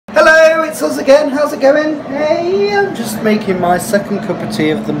it's us again. How's it going? Hey, I'm just making my second cup of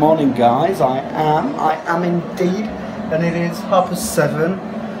tea of the morning, guys. I am indeed, and it is 7:30.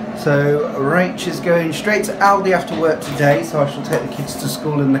 So Rach is going straight to Aldi after work today, so I shall take the kids to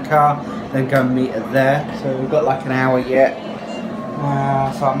school in the car, then go and meet her there. So we've got like an hour yet,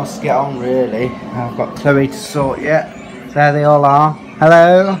 so I must get on really. I've got Chloe to sort yet. There they all are.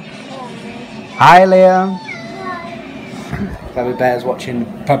 Hello. Hi, Liam. Chloe Bear's watching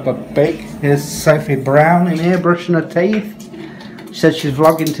Peppa Pig. Here's Sophie Brown in here brushing her teeth. She said she's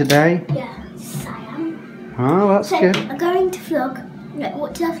vlogging today. Yes, I am. Oh, that's so good. I'm going to vlog. Like,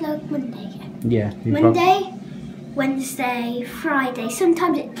 what did I vlog Monday? Yeah. Monday, Wednesday, Friday.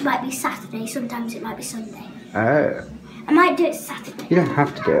 Sometimes it might be Saturday. Sometimes it might be Sunday. Oh. I might do it Saturday. You don't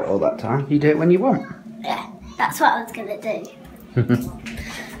have to do it all that time. You do it when you want. Yeah, that's what I was gonna do.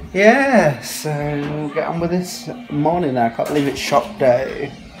 Yeah, so we'll get on with this morning now. I can't believe it's shop day,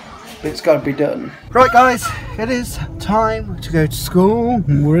 but it's got to be done. Right, guys, it is time to go to school.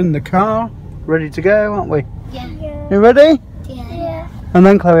 We're in the car, ready to go, aren't we? Yeah. You ready? Yeah. And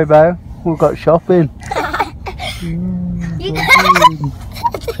then Chloe Bear, we've got shopping. She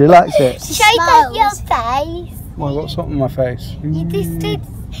likes it. Show your face. Well, I've got something on my face. You just did.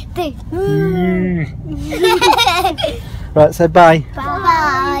 Right, so bye.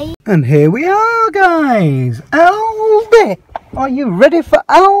 Bye. And here we are, guys. Aldi. Are you ready for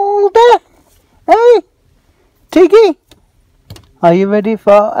Aldi? Hey, Tiggy. Are you ready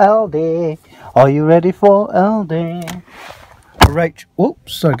for Aldi? Are you ready for Aldi? Rach.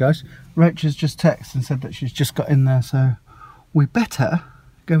 Oops, sorry, guys. Rach has just texted and said that she's just got in there, so we better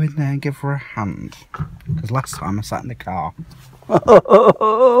go in there and give her a hand. Because last time I sat in the car.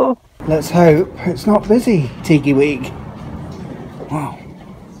 Let's hope it's not busy, Tiggy Wig. Wow.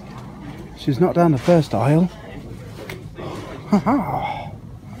 She's not down the first aisle.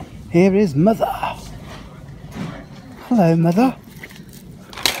 Here is Mother. Hello, Mother.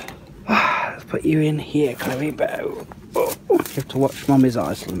 Let's put you in here, Chloe Bow. Oh, you have to watch Mummy's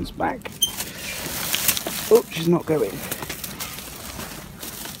Iceland's back. Oh, she's not going.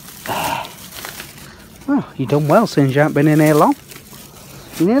 Oh, you've done well since you haven't been in here long.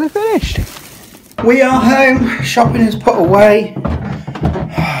 You're nearly finished. We are home. Shopping is put away.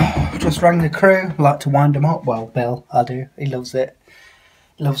 Just rang the crew. I like to wind them up. Well, Bill, I do. He loves it.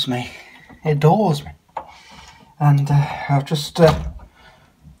 He loves me. He adores me. And I've just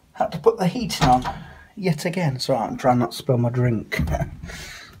had to put the heating on yet again. So I'm trying not to spill my drink.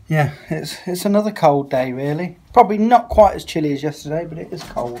 Yeah, it's another cold day really. Probably not quite as chilly as yesterday, but it is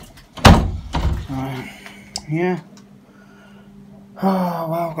cold. Yeah. Oh,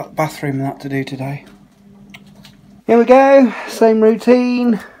 well, I've got the bathroom and that to do today. Here we go. Same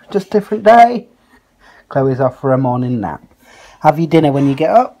routine. Just different day. Chloe's off for a morning nap. Have your dinner when you get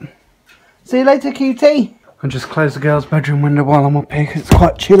up. See you later, cutie. I'll just close the girls' bedroom window while I'm up here because it's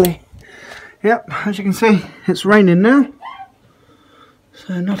quite chilly. Yep, as you can see, it's raining now.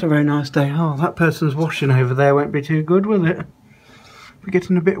 So not a very nice day. Oh, that person's washing over there won't be too good, will it? We're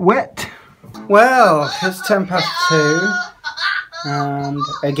getting a bit wet. Well, it's 2:10. And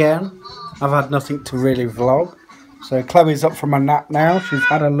again, I've had nothing to really vlog. So Chloe's up from a nap now. She's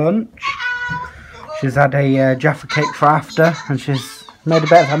had a lunch. She's had a Jaffa cake for after, and she's made a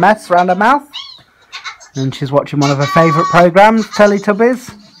bit of a mess around her mouth. And she's watching one of her favourite programmes,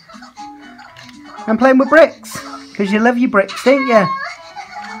 Teletubbies, and playing with bricks. Because you love your bricks, don't you?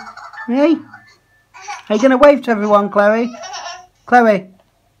 Hey? Are you going to wave to everyone, Chloe? Chloe?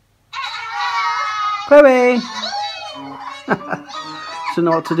 Chloe? So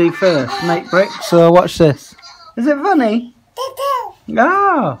know what to do first. Make bricks, so watch this. Is it funny? Oh!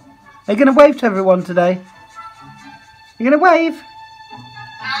 Are you going to wave to everyone today? You going to wave?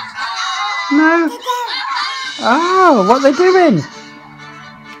 No? Oh, what are they doing?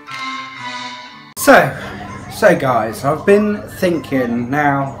 So guys, I've been thinking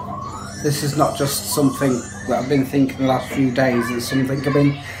now, this is not just something that I've been thinking the last few days, it's something I've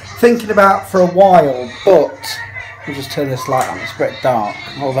been thinking about for a while, but I'll just turn this light on, it's a bit dark,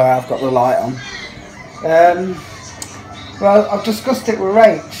 although I've got the light on. Well, I've discussed it with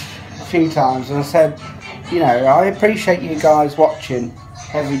Rach a few times and I said, you know, I appreciate you guys watching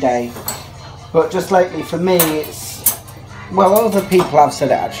every day, but just lately for me it's, well, other people have said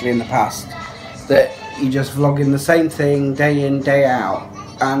it actually in the past, that you just vlogging the same thing day in, day out,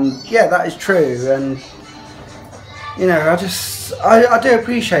 and yeah, that is true, and you know, I do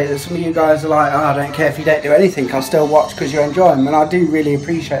appreciate that some of you guys are like, oh, I don't care if you don't do anything, I'll still watch because you enjoy them, and I do really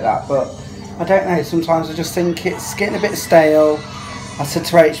appreciate that, but I don't know, sometimes I just think it's getting a bit stale. I said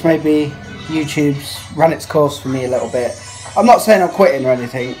to Rach, maybe YouTube's run its course for me a little bit, I'm not saying I'm quitting or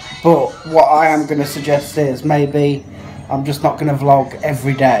anything, but what I am going to suggest is maybe I'm just not going to vlog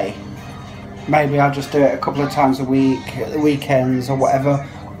every day. Maybe I'll just do it a couple of times a week, at the weekends or whatever.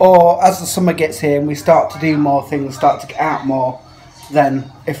 Or as the summer gets here and we start to do more things, start to get out more, then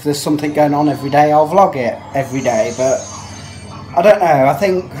if there's something going on every day, I'll vlog it every day. But I don't know.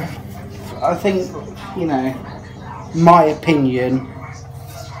 I think, you know, my opinion,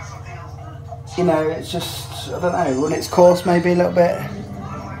 you know, it's just, I don't know, run its course maybe a little bit.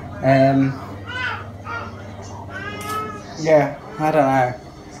 Yeah, I don't know.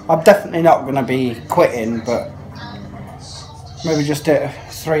 I'm definitely not going to be quitting, but maybe just do it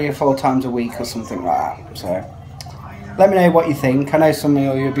 3 or 4 times a week or something like that. So let me know what you think. I know some of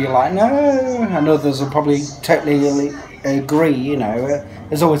you will be like, no, and others will probably totally agree. You know,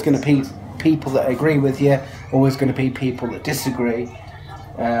 there's always going to be people that agree with you, always going to be people that disagree.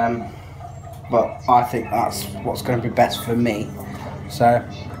 But I think that's what's going to be best for me. So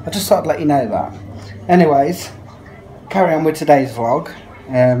I just thought I'd let you know that. Anyways, carry on with today's vlog.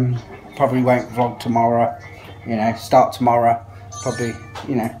 Probably won't vlog tomorrow. You know, start tomorrow. Probably,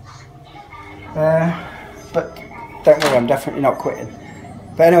 you know. But don't worry, I'm definitely not quitting.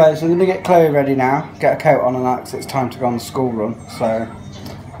 But anyways, I'm going to get Chloe ready now. Get a coat on and that, because it's time to go on the school run. So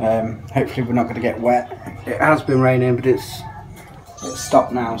hopefully we're not going to get wet. It has been raining, but it's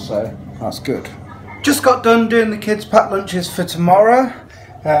stopped now, so that's good. Just got done doing the kids' packed lunches for tomorrow.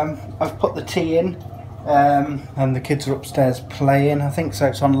 I've put the tea in, and the kids are upstairs playing. I think so.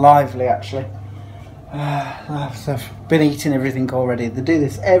 It's on Lively actually. I've been eating everything already. They do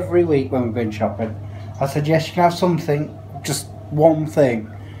this every week when we've been shopping. I said yes, you can have something, just one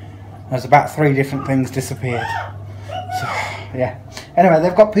thing. There's about 3 different things disappeared. So yeah. Anyway,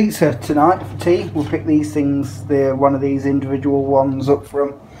 they've got pizza tonight for tea. We'll pick these things, one of these individual ones up for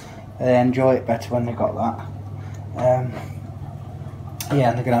them. They enjoy it better when they got that.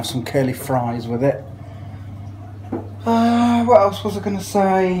 Yeah, they're going to have some curly fries with it. What else was I going to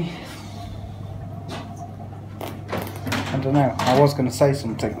say? I don't know. I was going to say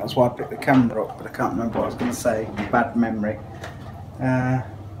something. That's why I picked the camera up, but I can't remember what I was going to say. Bad memory.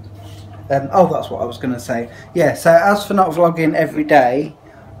 Oh, that's what I was going to say. Yeah, so as for not vlogging every day,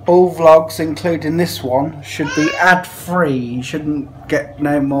 all vlogs, including this one, should be ad-free. You shouldn't get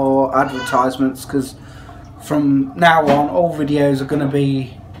no more advertisements, because from now on, all videos are going to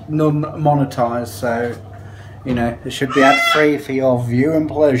be non-monetized. So, you know, it should be ad-free for your viewing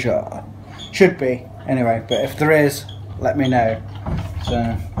pleasure. Should be. Anyway, but if there is, let me know.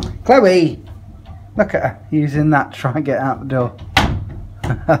 So, Chloe! Look at her, using that to try and get out the door.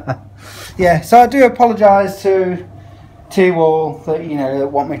 Yeah, so I do apologise to all that, you know, that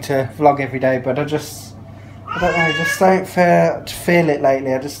want me to vlog every day, but I don't know, I just don't feel it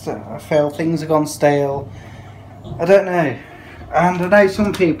lately. I feel things have gone stale. I don't know. And I know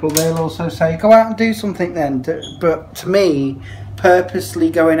some people, they'll also say, go out and do something then. But to me, purposely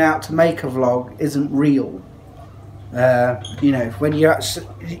going out to make a vlog isn't real. You know, when you're actually,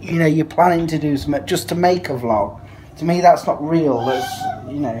 you know, you're planning to do something just to make a vlog, to me that's not real. That's,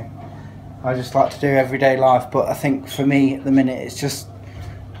 you know, I just like to do everyday life, but I think for me at the minute it's just,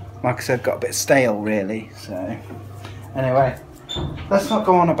 like I said, got a bit stale really. So anyway, let's not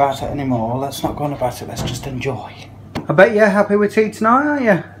go on about it anymore. Let's not go on about it, let's just enjoy. I bet you're happy with tea tonight, aren't you?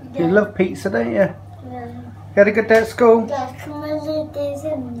 Yeah. You love pizza, don't you? Yeah. You had a good day at school? Yeah,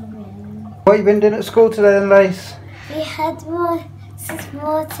 what have you been doing at school today then, Lace? We had Mrs.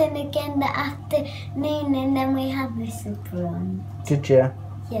 Morton again the afternoon, and then we had Mrs. Brown. Did you?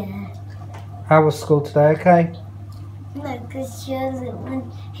 Yeah. How was school today, okay? No, because she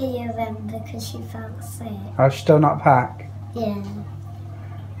wasn't here then because she felt sick. I was still not back? Yeah.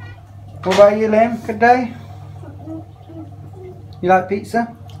 What about you, Liam? Good day? You like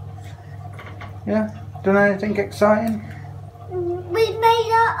pizza? Yeah? Done anything exciting? We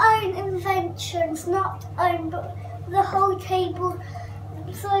made our own inventions, not own, but the whole table.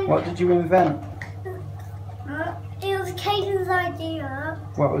 So what did you invent? It was Caden's idea.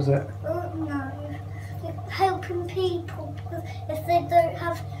 What was it? No, helping people if they don't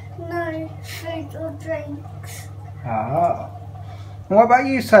have no food or drinks. Ah. And what about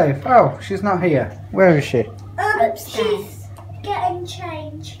you, Soph? Oh, she's not here. Where is she? She's getting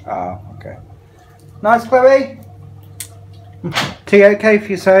change. Oh, okay. Nice, Chloe. Tea okay for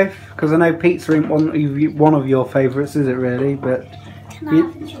you, Soph? Because I know pizza ain't one of your favourites, is it really? But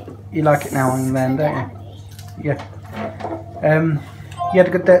you like it now and then, don't you? Yeah. You had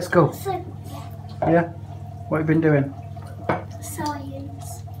a good day at school? Yeah? What have you been doing?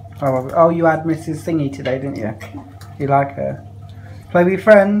 Science. Oh, you had Mrs. Thingy today, didn't you? You like her? Play with your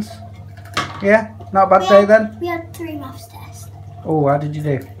friends? Yeah? Not a bad day then? We had 3 maths tests. Oh, how did you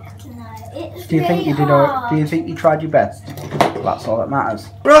do? No, it's Do you think you did? hard. Do you think you tried your best? That's all that matters.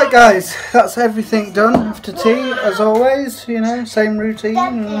 Right, guys, that's everything done after tea, as always. You know, same routine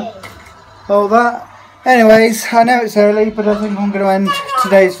and all that. Anyways, I know it's early, but I think I'm going to end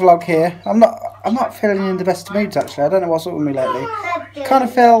today's vlog here. I'm not feeling in the best of moods actually. I don't know what's up with me lately. Kind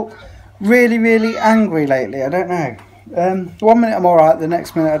of felt really, really angry lately. I don't know. 1 minute I'm alright, the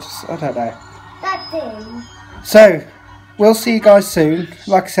next minute I don't know. So, we'll see you guys soon.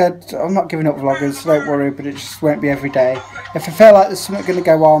 Like I said, I'm not giving up vloggers, so don't worry, but it just won't be every day. If I feel like there's something going to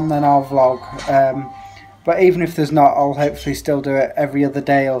go on, then I'll vlog. But even if there's not, I'll hopefully still do it every other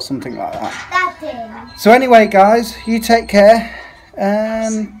day or something like that. So anyway, guys, you take care,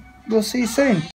 and we'll see you soon.